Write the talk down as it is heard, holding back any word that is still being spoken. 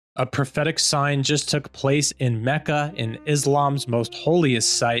A prophetic sign just took place in Mecca, in Islam's most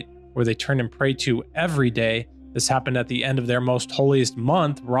holiest site, where they turn and pray to every day. This happened at the end of their most holiest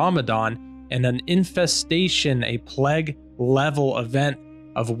month, Ramadan, and an infestation, a plague-level event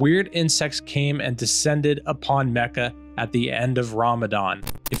of weird insects came and descended upon Mecca at the end of Ramadan.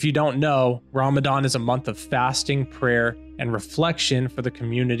 If you don't know, Ramadan is a month of fasting, prayer, and reflection for the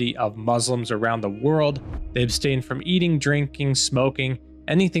community of Muslims around the world. They abstain from eating, drinking, smoking,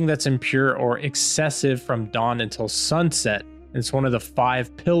 anything that's impure or excessive from dawn until sunset. It's one of the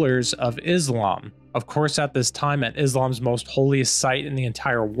 5 pillars of Islam. Of course, at this time, at Islam's most holiest site in the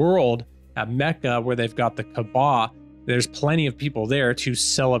entire world, at Mecca, where they've got the Kaaba, there's plenty of people there to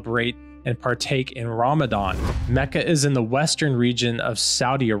celebrate and partake in Ramadan. Mecca is in the western region of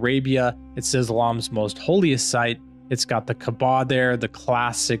Saudi Arabia. It's Islam's most holiest site. It's got the Kaaba there, the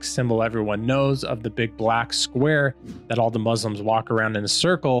classic symbol everyone knows of the big black square that all the Muslims walk around in a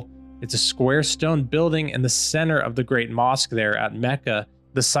circle. It's a square stone building in the center of the great mosque there at Mecca.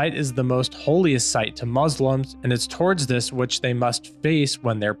 The site is the most holiest site to Muslims, and it's towards this which they must face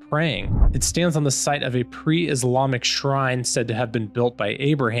when they're praying. It stands on the site of a pre-Islamic shrine said to have been built by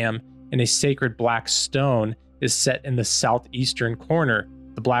Abraham, and a sacred black stone is set in the southeastern corner.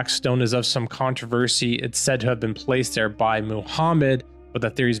 The black stone is of some controversy. It's said to have been placed there by Muhammad, but the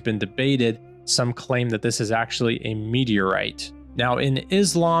theory's been debated. Some claim that this is actually a meteorite. Now, in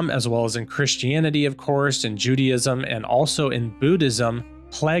Islam, as well as in Christianity, of course, in Judaism, and also in Buddhism,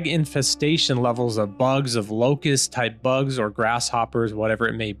 plague infestation levels of bugs, of locust-type bugs or grasshoppers, whatever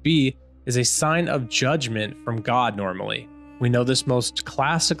it may be, is a sign of judgment from God normally. We know this most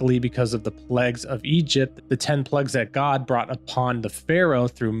classically because of the plagues of Egypt, the 10 plagues that God brought upon the Pharaoh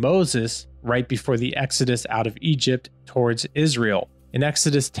through Moses right before the Exodus out of Egypt towards Israel. In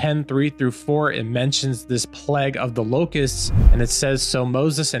Exodus 10:3-4, it mentions this plague of the locusts, and it says, "So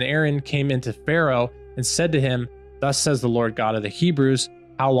Moses and Aaron came into Pharaoh and said to him, 'Thus says the Lord God of the Hebrews,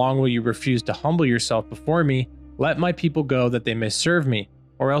 how long will you refuse to humble yourself before me? Let my people go that they may serve me.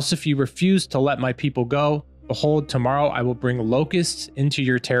 Or else if you refuse to let my people go, behold, tomorrow I will bring locusts into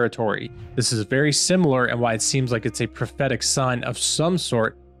your territory.'" This is very similar, and why it seems like it's a prophetic sign of some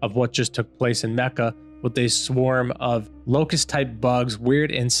sort of what just took place in Mecca, with a swarm of locust-type bugs,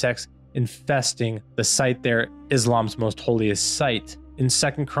 weird insects infesting the site there, Islam's most holiest site. In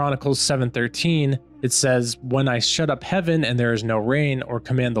 2 Chronicles 7:13, it says, "When I shut up heaven and there is no rain, or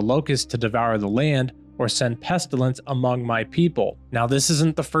command the locusts to devour the land, or send pestilence among my people." Now, this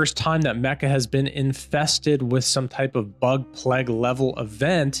isn't the first time that Mecca has been infested with some type of bug plague level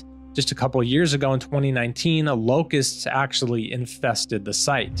event. Just a couple years ago in 2019, locusts actually infested the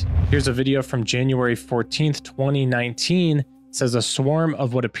site. Here's a video from January 14th, 2019. It says a swarm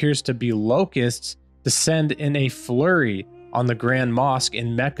of what appears to be locusts descend in a flurry on the Grand Mosque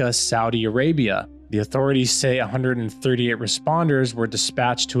in Mecca, Saudi Arabia. The authorities say 138 responders were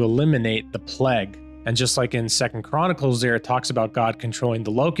dispatched to eliminate the plague. And just like in 2 Chronicles there, it talks about God controlling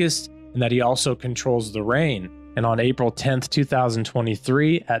the locusts and that he also controls the rain. And on April 10th,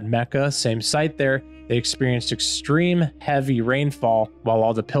 2023, at Mecca, same site there, they experienced extreme heavy rainfall while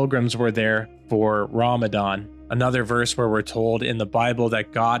all the pilgrims were there for Ramadan. Another verse where we're told in the Bible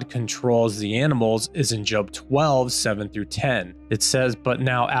that God controls the animals is in Job 12:7-10. It says, "But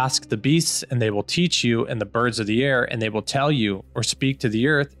now ask the beasts, and they will teach you, and the birds of the air, and they will tell you, or speak to the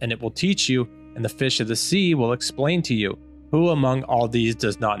earth, and it will teach you, and the fish of the sea will explain to you. Who among all these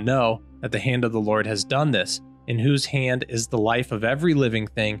does not know that the hand of the Lord has done this? In whose hand is the life of every living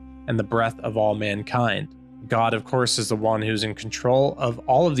thing and the breath of all mankind?" God, of course, is the one who's in control of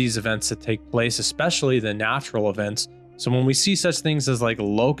all of these events that take place, especially the natural events. So when we see such things as like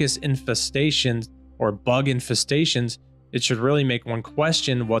locust infestations or bug infestations, it should really make one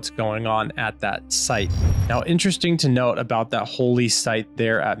question what's going on at that site. Now, interesting to note about that holy site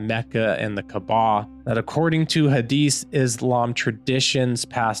there at Mecca and the Kaaba, that according to Hadith Islam traditions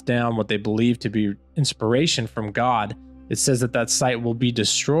passed down, what they believe to be inspiration from God, it says that that site will be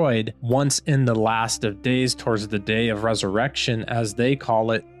destroyed once in the last of days, towards the day of resurrection, as they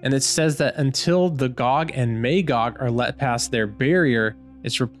call it. And it says that until the Gog and Magog are let past their barrier,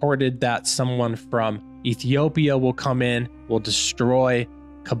 it's reported that someone from Ethiopia will come in, will destroy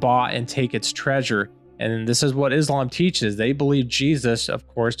Kaaba and take its treasure. And this is what Islam teaches. They believe Jesus, of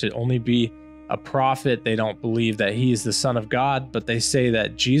course, to only be a prophet. They don't believe that he is the Son of God, but they say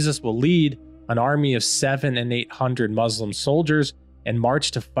that Jesus will lead an army of 700 and 800 Muslim soldiers and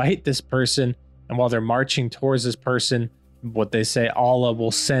march to fight this person. And while they're marching towards this person, what they say, Allah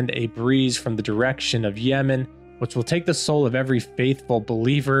will send a breeze from the direction of Yemen, which will take the soul of every faithful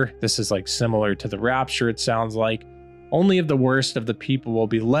believer. This is like similar to the rapture, it sounds like. only of the worst of the people will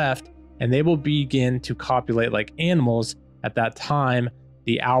be left, and they will begin to copulate like animals. At that time,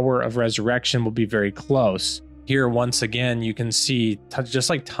 the hour of resurrection will be very close. Here, once again, you can see, just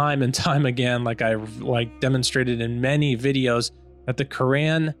like time and time again, like I demonstrated in many videos, that the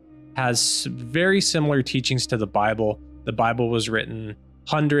Quran has very similar teachings to the Bible. The Bible was written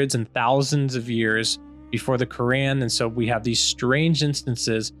hundreds and thousands of years before the Quran, and so we have these strange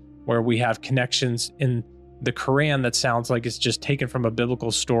instances where we have connections in the Quran that sounds like it's just taken from a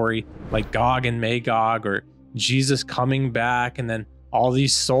biblical story, like Gog and Magog, or Jesus coming back, and then all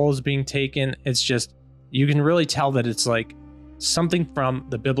these souls being taken. It's just, you can really tell that it's like something from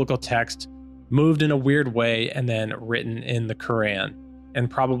the biblical text moved in a weird way and then written in the Quran. And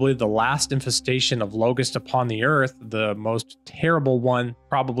probably the last infestation of locusts upon the earth, the most terrible one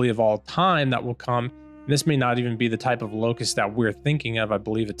probably of all time that will come. And this may not even be the type of locust that we're thinking of. I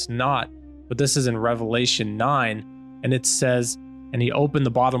believe it's not. But this is in Revelation 9, and it says, "And he opened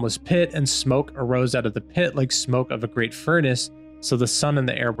the bottomless pit, and smoke arose out of the pit like smoke of a great furnace. So the sun and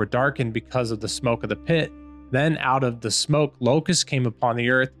the air were darkened because of the smoke of the pit. Then out of the smoke locusts came upon the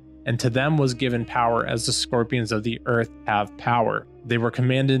earth, and to them was given power as the scorpions of the earth have power. They were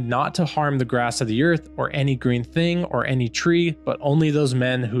commanded not to harm the grass of the earth, or any green thing, or any tree, but only those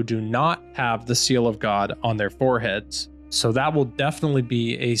men who do not have the seal of God on their foreheads." So that will definitely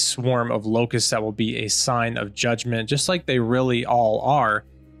be a swarm of locusts that will be a sign of judgment, just like they really all are.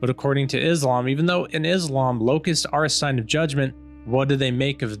 But according to Islam, even though in Islam locusts are a sign of judgment, what do they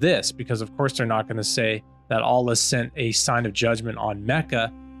make of this? Because of course they're not going to say that Allah sent a sign of judgment on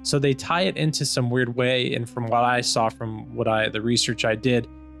Mecca. So they tie it into some weird way, and from what I saw, from the research I did,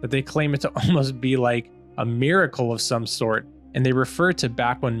 that they claim it to almost be like a miracle of some sort. And they refer to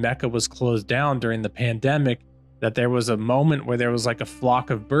back when Mecca was closed down during the pandemic, that there was a moment where there was like a flock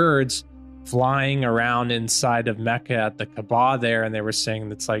of birds flying around inside of Mecca at the Kaaba there, and they were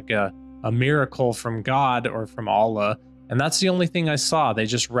saying it's like a miracle from God or from Allah. And that's the only thing I saw. They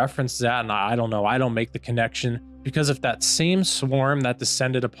just referenced that, and I don't know. I don't make the connection, because if that same swarm that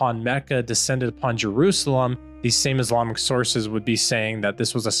descended upon Mecca descended upon Jerusalem, these same Islamic sources would be saying that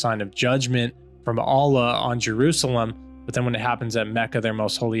this was a sign of judgment from Allah on Jerusalem. But then when it happens at Mecca, their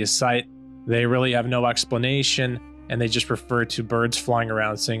most holiest site, they really have no explanation, and they just refer to birds flying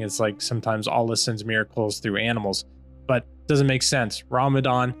around, saying it's like sometimes Allah sends miracles through animals. But it doesn't make sense.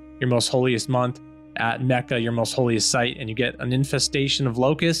 Ramadan, your most holiest month, at Mecca, your most holiest site, and you get an infestation of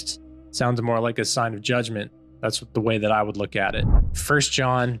locusts, sounds more like a sign of judgment. That's the way that I would look at it. 1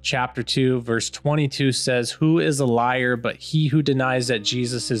 John chapter 2, verse 22 says, "Who is a liar but he who denies that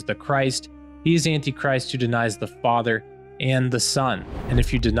Jesus is the Christ? He is Antichrist who denies the Father and the Son. And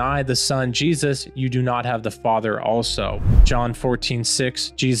if you deny the Son, Jesus, you do not have the Father also." John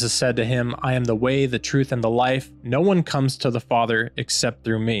 14:6, Jesus said to him, "I am the way, the truth, and the life. No one comes to the Father except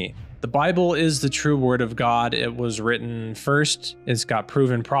through me." The Bible is the true word of God. It was written first. It's got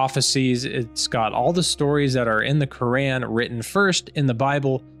proven prophecies. It's got all the stories that are in the Quran written first in the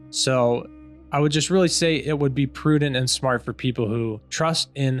Bible. So I would just really say it would be prudent and smart for people who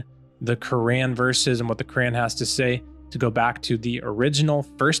trust in the Quran verses and what the Quran has to say to go back to the original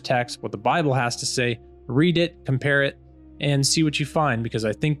first text, what the Bible has to say, read it, compare it, and see what you find, because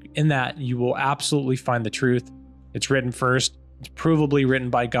I think in that you will absolutely find the truth. It's written first. It's provably written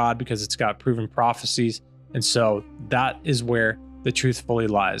by God because it's got proven prophecies. And so that is where the truth fully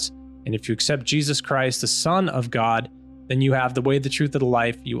lies. And if you accept Jesus Christ, the Son of God, then you have the way, the truth, and the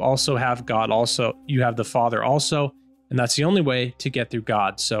life. You also have God also. You have the Father also. And that's the only way to get through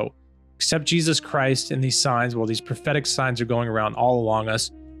God. So accept Jesus Christ in these signs. Well, these prophetic signs are going around all along us,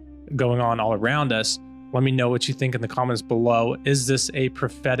 going on all around us. Let me know what you think in the comments below. Is this a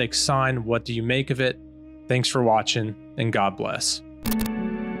prophetic sign? What do you make of it? Thanks for watching, and God bless.